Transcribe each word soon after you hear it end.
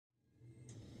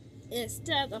It's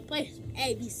time to play some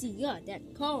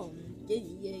ABCR.com.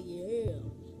 Yeah.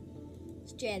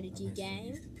 Strategy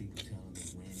game.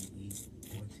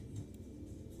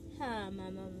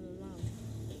 Mama.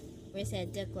 Where's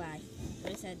that duck line?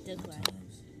 Where's that duck line?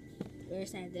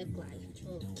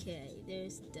 Okay,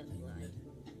 there's duck line.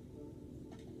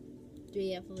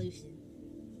 3 evolution.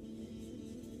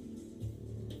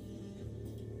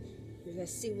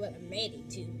 Let's see what I made it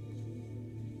to.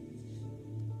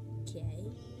 Okay.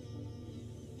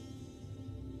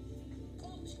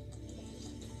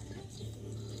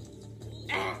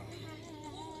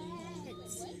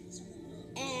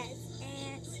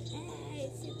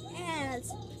 Ads.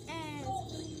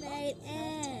 We made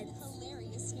ads.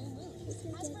 Hilarious new move.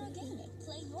 Hasbro Gaming.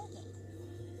 Play your game.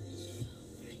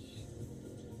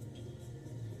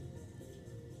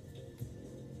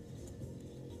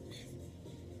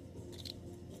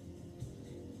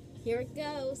 Here it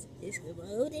goes. It's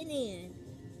loading in.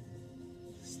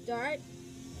 Start.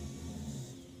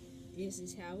 This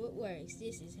is how it works.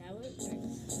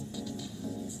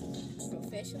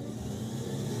 Professional.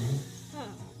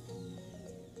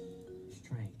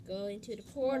 Go into the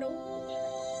portal.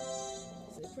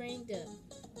 Supreme Duck.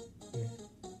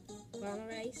 Final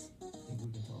race.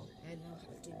 I know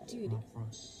how to do that.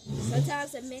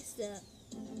 Sometimes I messed up.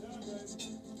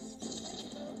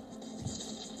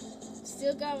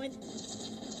 Still going.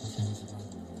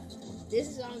 This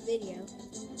is on video.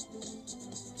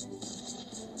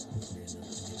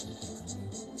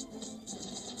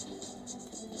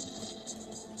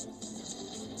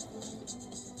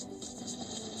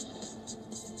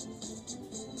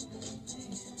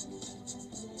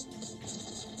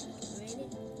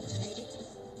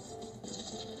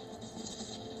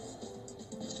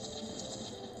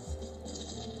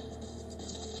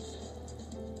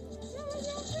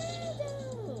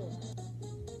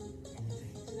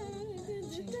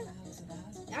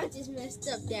 I just messed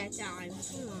up that time.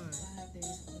 Come on.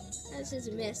 That's just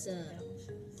a mess up.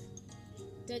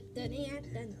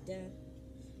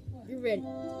 You ready?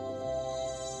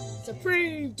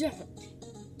 Supreme Duck.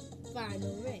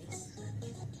 Final race.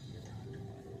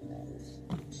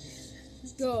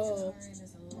 Go.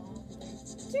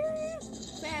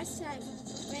 Fast time.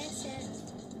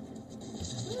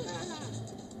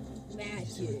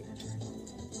 Magic.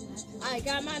 I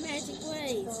got my magic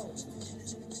ways.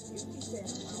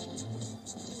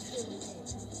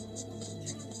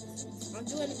 I'm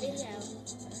doing a video.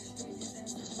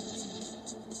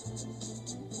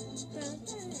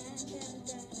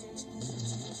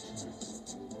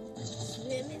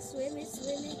 Swimming.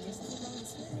 Just keep on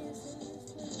swimming.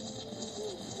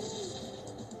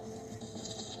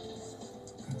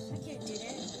 I can't do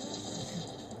that.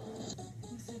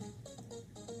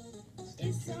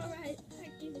 It's alright.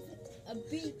 I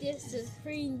beat this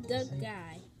Supreme Duck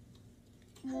guy.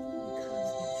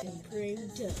 Supreme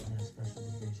Duck.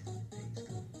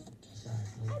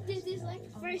 I did this like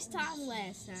the first time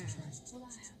last time.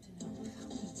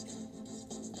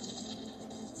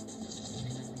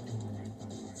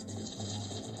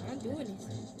 I'm doing this.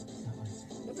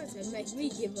 Nobody's gonna make me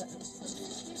give up.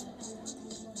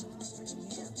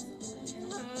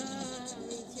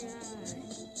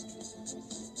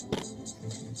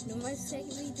 Nobody's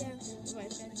taking me down.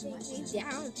 Nobody's gonna take me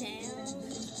downtown.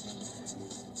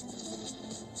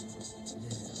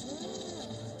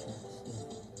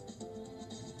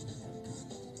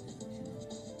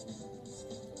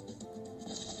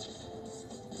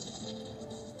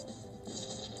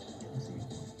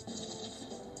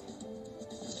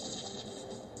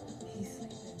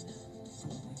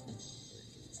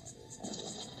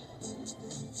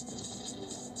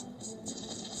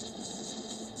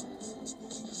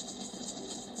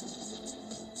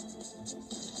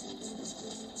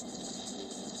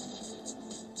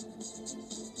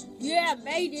 Yeah, I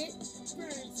made it.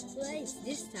 First place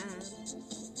this time.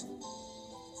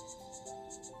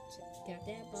 Got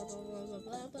that.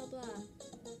 Blah.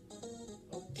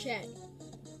 Okay.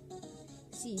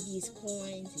 See these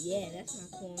coins. Yeah, that's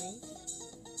my coins.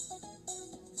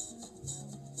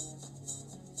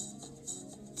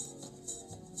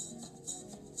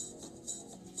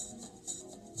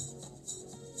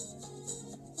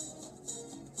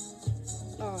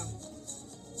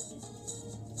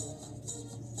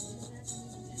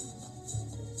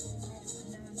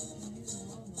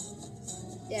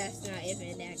 That's not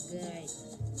even that good.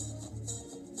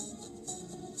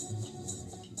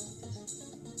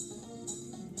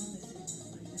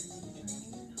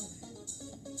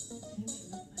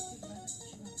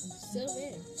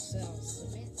 Submit.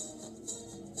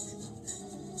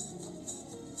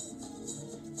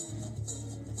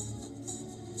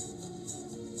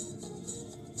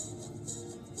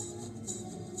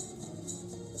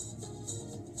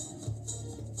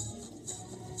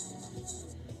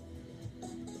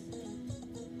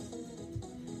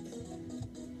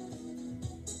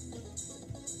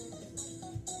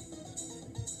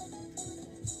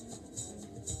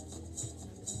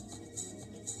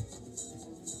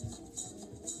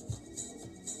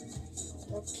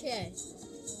 Okay.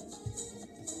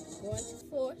 Going to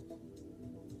fourth.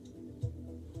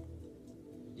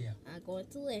 Yeah. I go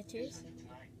into letters.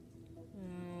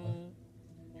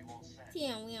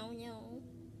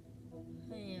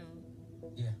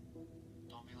 Yeah.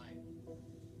 Don't be late.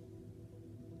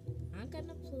 I'm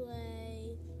gonna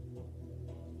play.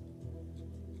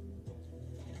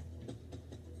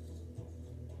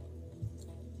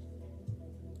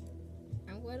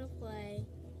 I'm gonna play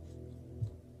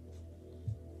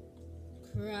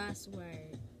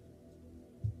crossword.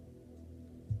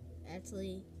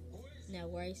 Actually, no,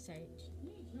 word search.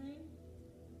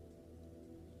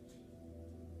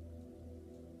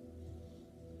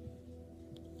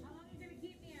 How long are you gonna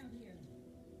keep me out here?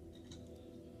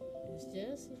 It's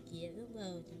just getting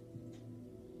loaded.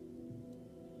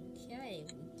 Okay,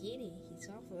 we get it. He's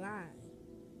offline.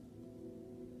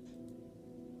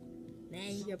 Now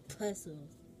your puzzle.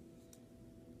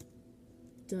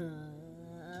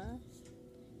 Duh.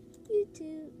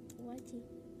 YouTube. What?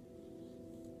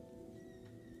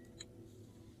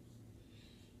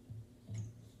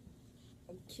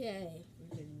 Okay, we're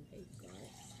gonna make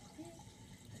that.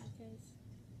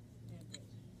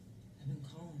 I've been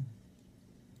calm.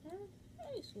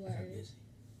 Nice I'm words. busy.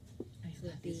 Are you For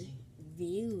that the busy?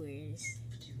 viewers.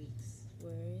 For 2 weeks.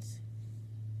 Words.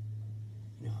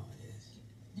 You know how it is.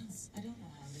 No, I don't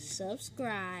know how it is.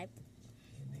 Subscribe.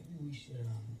 Yeah, maybe we should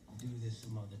do this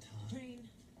some other time. Train.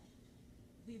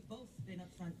 We've both been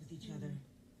upfront with each other.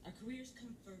 Our careers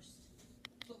come first.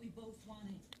 But we both want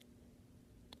it.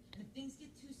 And if things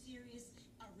get too serious,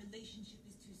 our relationship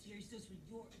is too serious. Those were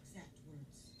your exact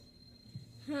words.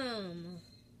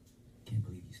 Can't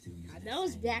believe you still use that. That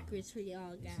was same backwards for y'all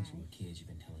word. guys. Since we were kids, you've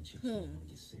been telling chicks you don't want to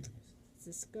get serious.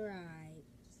 Subscribe.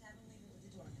 Just have them leave it with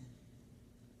the doorman.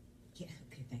 Yeah,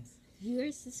 okay, thanks.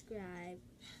 Viewer subscribe.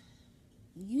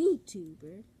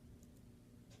 YouTuber.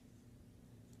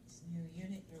 This new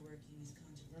unit you're working is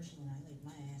controversial, and I laid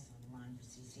my ass on the line for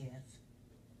CCF.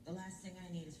 The last thing I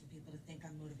need is for people to think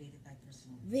I'm motivated by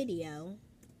personal Video.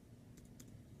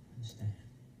 Understand?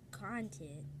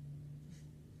 Content.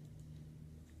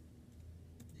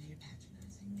 Now you're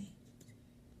patronizing me.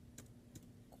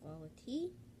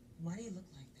 Quality. Why do you look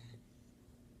like that?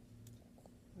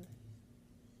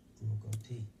 Little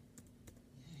goatee.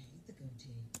 Yeah, I hate the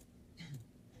goatee.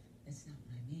 That's not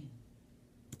what I mean.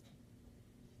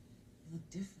 You look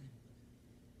different.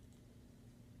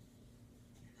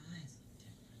 Your eyes look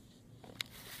different.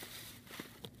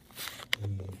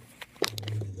 What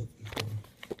do you look before?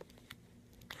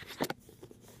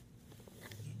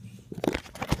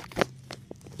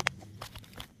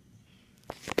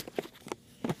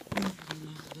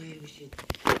 We should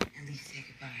at least say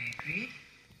goodbye, agreed?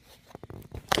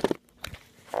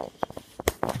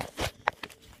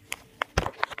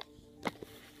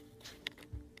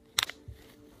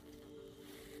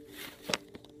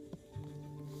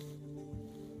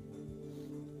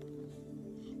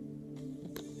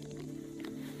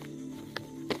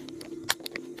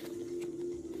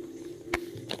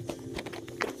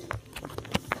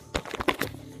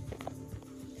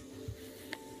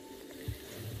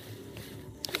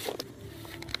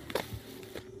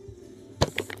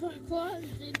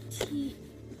 Quality.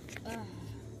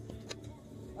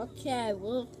 Okay,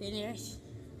 we'll finish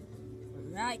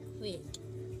right quick.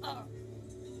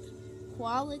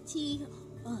 Quality.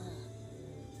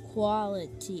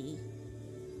 Quality.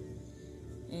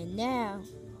 And now,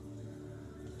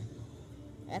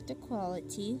 after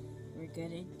quality, we're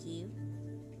gonna do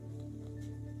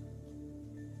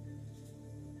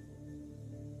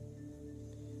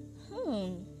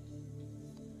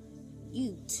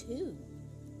YouTube.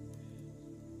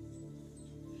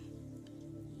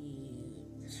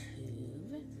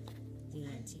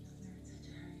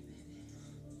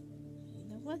 You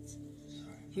know what?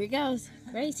 Here goes.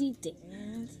 Crazy.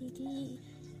 Dennis.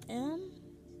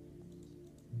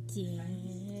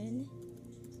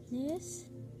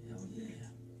 Hell yeah.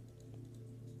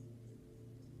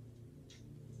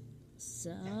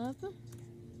 Sub.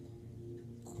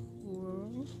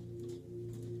 Coral.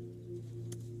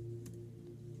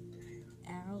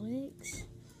 Alex.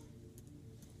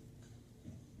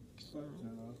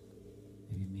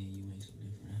 Maybe me and you ain't so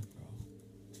different after all.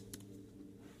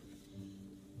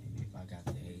 Maybe if I got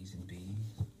the A's and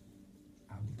B's,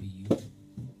 I would be you. You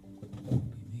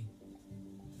would be me.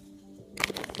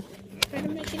 Try to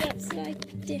make it upside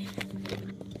down.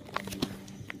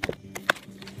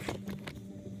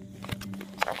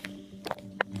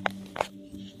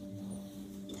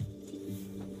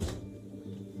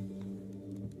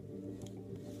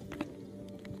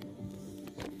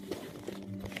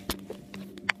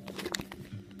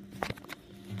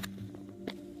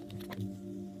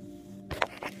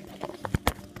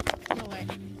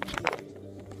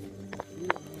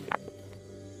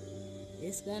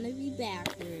 It's gonna be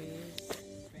backwards.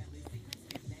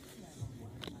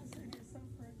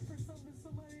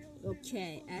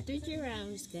 Okay, after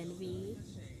Jerome, it's gonna be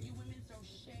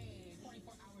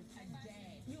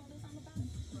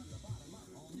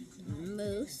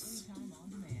Moose,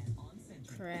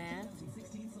 Craft,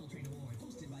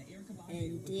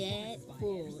 and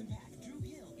Deadpool.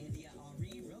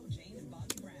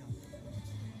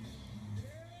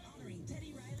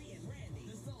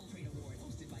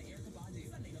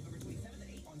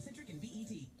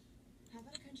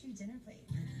 Dinner plate.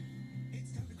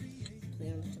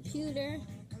 Play on the computer.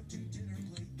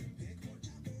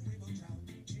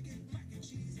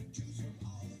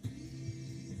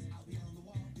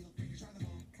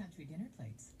 Country dinner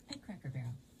plates at Cracker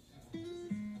Barrel.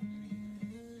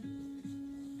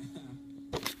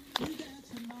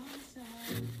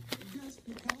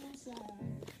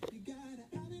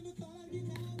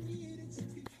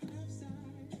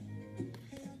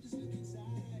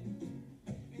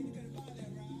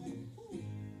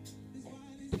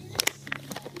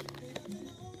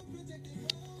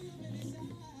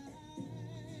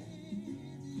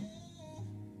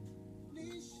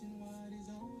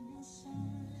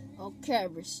 Okay,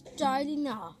 we're starting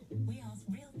off. We asked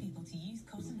real people to use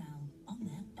Cottonelle on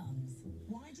their bums.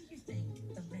 Why do you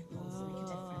think the ripples make a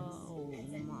difference?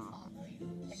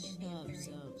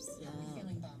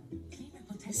 Feeling bum. Clean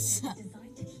Ripple Test is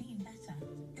designed to clean better.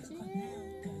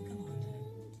 Cottonelle, go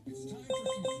commando. It's time for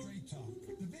some straight talk.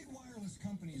 The big wireless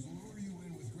companies lure you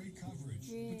in with great coverage,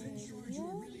 but then charge you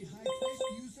a really high price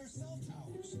to use their cell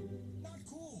towers. Not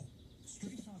cool.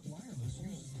 Straight Talk Wireless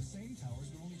uses the same towers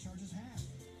but only charges half.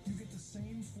 You get the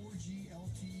same 4G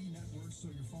LTE network so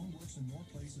your phone works in more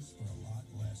places for a lot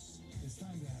less. It's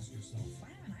time to ask yourself, Why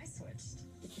haven't I switched?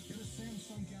 get a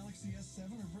Samsung Galaxy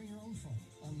S7 or bring your own phone.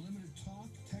 Unlimited talk,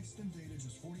 text, and data,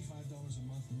 just $45 a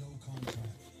month, no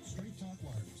contract. Straight Talk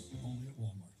Wireless, only at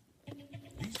Walmart.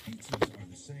 These pizzas are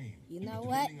the same. You know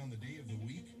but what? depending on the day of the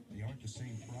week, they aren't the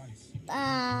same price.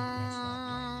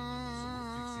 Bye.